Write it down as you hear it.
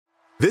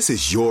This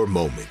is your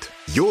moment,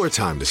 your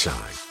time to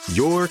shine,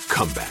 your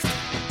comeback.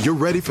 You're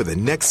ready for the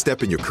next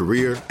step in your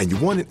career, and you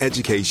want an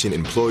education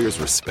employers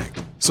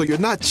respect. So you're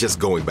not just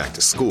going back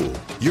to school,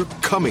 you're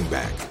coming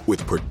back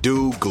with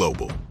Purdue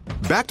Global.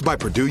 Backed by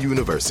Purdue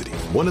University,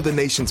 one of the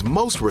nation's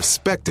most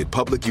respected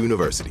public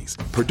universities,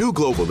 Purdue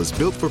Global is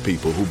built for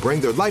people who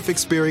bring their life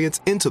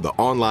experience into the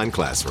online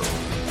classroom.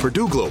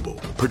 Purdue Global,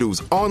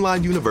 Purdue's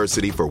online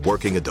university for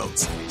working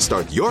adults.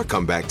 Start your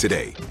comeback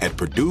today at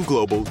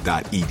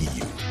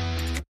purdueglobal.edu.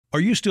 Are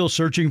you still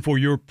searching for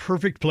your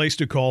perfect place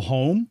to call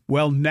home?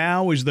 Well,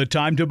 now is the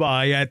time to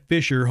buy at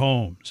Fisher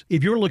Homes.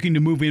 If you're looking to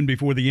move in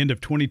before the end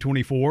of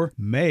 2024,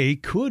 May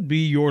could be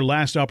your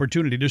last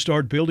opportunity to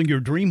start building your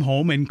dream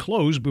home and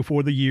close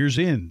before the year's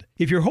end.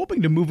 If you're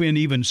hoping to move in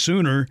even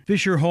sooner,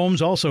 Fisher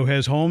Homes also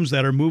has homes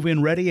that are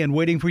move-in ready and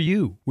waiting for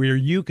you, where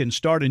you can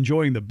start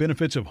enjoying the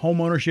benefits of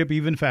homeownership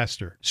even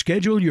faster.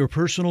 Schedule your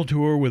personal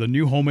tour with a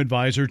new home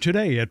advisor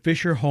today at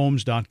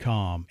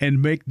FisherHomes.com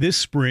and make this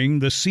spring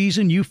the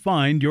season you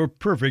find your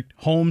perfect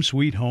home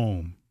sweet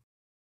home.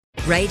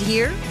 Right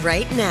here,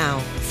 right now.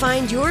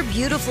 Find your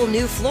beautiful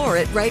new floor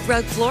at Right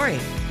Rug Flooring.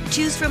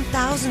 Choose from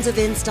thousands of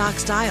in-stock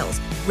styles,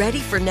 ready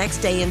for next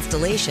day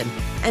installation,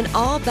 and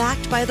all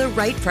backed by the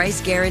right price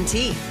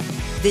guarantee.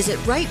 Visit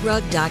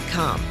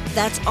rightrug.com.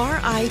 That's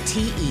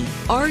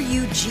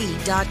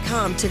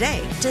RITERUG.com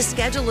today to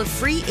schedule a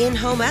free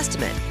in-home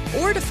estimate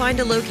or to find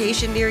a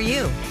location near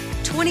you.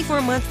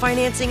 24-month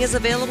financing is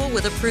available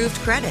with approved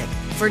credit.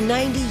 For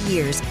 90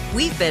 years,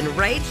 we've been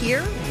right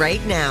here,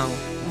 right now.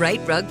 Right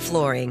Rug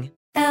Flooring.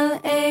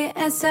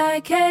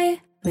 LASIK,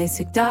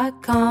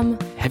 LASIK.com.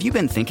 Have you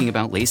been thinking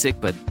about LASIK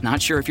but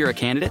not sure if you're a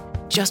candidate?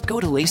 Just go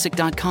to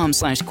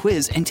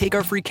LASIK.com/quiz and take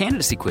our free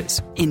candidacy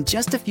quiz. In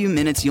just a few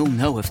minutes, you'll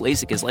know if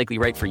LASIK is likely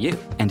right for you.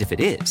 And if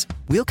it is,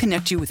 we'll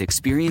connect you with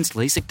experienced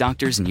LASIK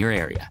doctors in your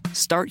area.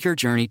 Start your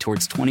journey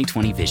towards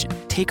 20/20 vision.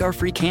 Take our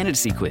free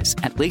candidacy quiz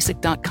at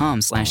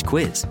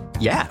LASIK.com/quiz.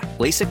 Yeah,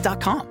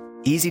 LASIK.com.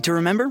 Easy to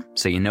remember,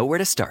 so you know where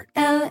to start.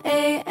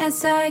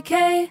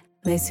 LASIK,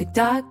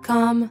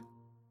 LASIK.com.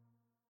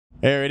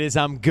 There it is.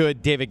 I'm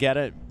good. David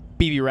Guetta,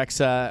 BB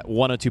Rexa,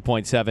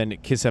 102.7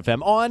 KISS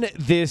FM. On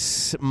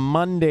this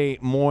Monday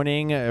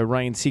morning,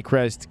 Ryan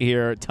Seacrest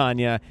here,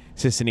 Tanya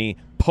Sissany,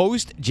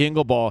 post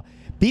Jingle Ball.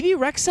 BB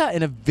Rexa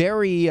in a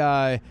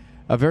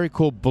very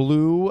cool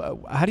blue.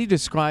 How do you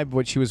describe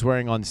what she was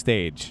wearing on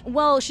stage?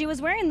 Well, she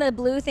was wearing the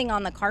blue thing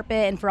on the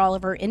carpet and for all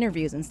of her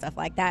interviews and stuff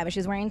like that, but she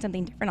was wearing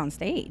something different on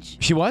stage.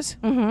 She was?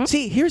 Mm-hmm.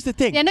 See, here's the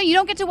thing. Yeah, no, you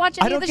don't get to watch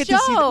any of the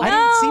show. I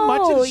didn't see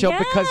much of the show yeah.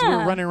 because we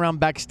were running around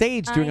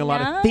backstage doing a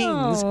lot of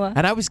things,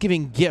 and I was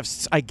giving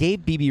gifts. I gave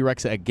BB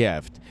Rexa a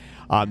gift.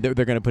 They're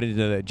going to put it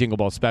into the Jingle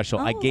Ball special.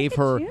 I gave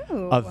her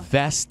a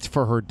vest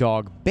for her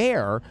dog,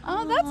 Bear.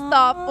 Oh, that's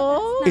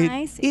thoughtful. It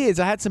Nice. is.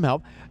 I had some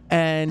help.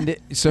 And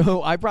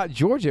so I brought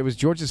Georgia. It was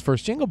Georgia's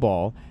first Jingle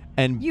Ball.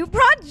 And you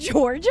brought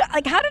Georgia?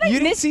 Like, how did I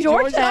miss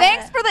Georgia?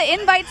 Thanks for the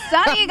invite,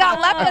 Sonny. You got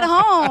left at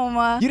home.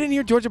 You didn't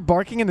hear Georgia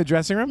barking in the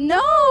dressing room?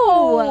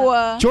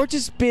 No.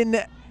 Georgia's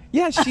been,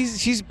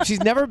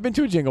 she's never been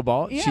to a Jingle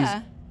Ball. Yeah. She's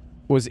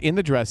was in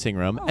the dressing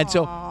room. Aww. And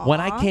so when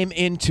I came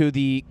into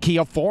the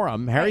Kia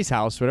Forum, Harry's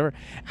house, whatever.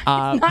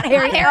 Not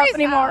Harry's house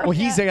anymore. Well,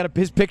 I got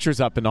his pictures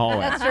up in the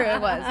hallway. That's true,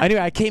 it was. Anyway,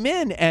 I came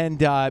in and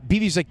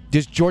BB's like,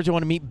 does Georgia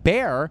want to meet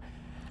Bear?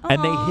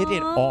 And they hit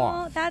it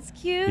off. That's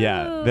cute.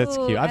 Yeah, that's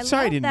cute. I'm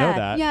sorry I didn't know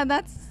that. Yeah,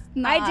 that's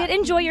not. I did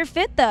enjoy your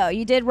fit, though.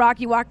 You did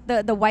rock. You walked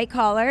the white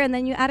collar, and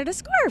then you added a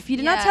scarf. You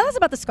did not tell us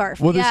about the scarf.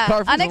 Well, the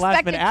scarf was a last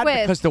unexpected minute ad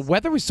twist. because the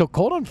weather was so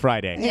cold on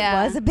Friday.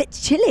 Yeah. It was a bit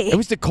chilly. It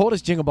was the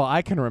coldest Jingle Ball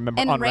I can remember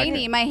And on rainy.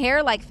 record. My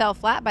hair fell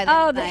flat by the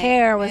Oh, the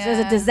hair was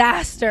a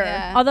disaster.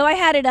 Yeah. Although I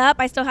had it up,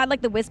 I still had like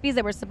the wispies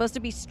that were supposed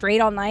to be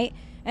straight all night,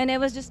 and it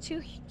was just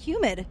too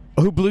humid.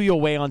 Who blew you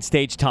away on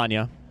stage,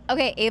 Tanya?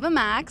 Okay, Ava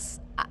Max.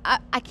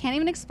 I can't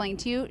even explain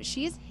to you.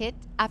 She's hit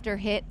after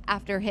hit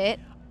after hit.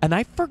 And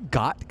I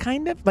forgot,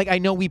 kind of. Like, I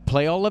know we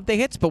play all of the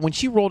hits, but when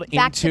she rolled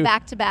Back to into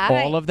back to back.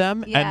 all of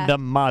them, Yeah. and the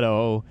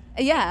motto.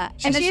 Yeah.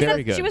 She's and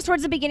very good. She was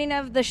towards the beginning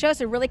of the show,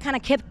 so really kind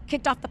of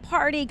kicked off the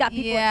party, got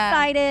people Yeah.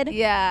 excited.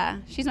 Yeah.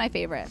 She's my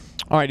favorite.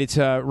 All right, it's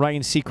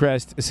Ryan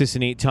Seacrest,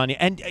 Sissany, Tanya.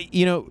 And,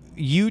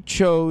 you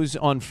chose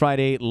on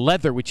Friday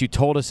leather, which you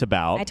told us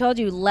about. I told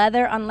you,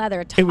 leather on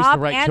leather, top It was the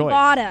right and choice.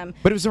 bottom.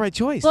 But it was the right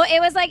choice. Well,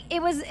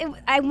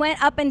 I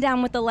went up and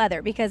down with the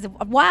leather because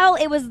while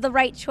it was the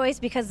right choice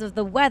because of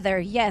the weather,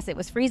 yes, it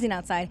was freezing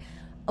outside.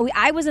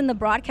 I was in the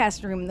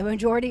broadcast room the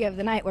majority of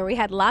the night where we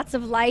had lots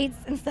of lights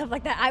and stuff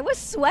like that. I was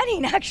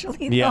sweating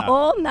actually the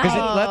whole night.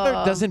 Because leather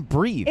doesn't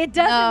breathe. It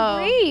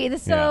doesn't breathe.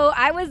 So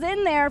I was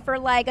in there for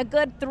like a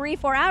good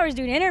 3-4 hours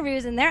doing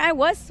interviews, and there I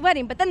was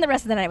sweating. But then the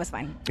rest of the night was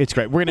fine. It's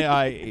great. We're going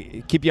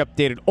to keep you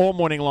updated all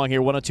morning long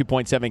here,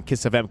 102.7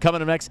 KISS FM.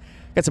 Coming up next,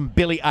 got some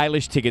Billie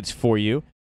Eilish tickets for you.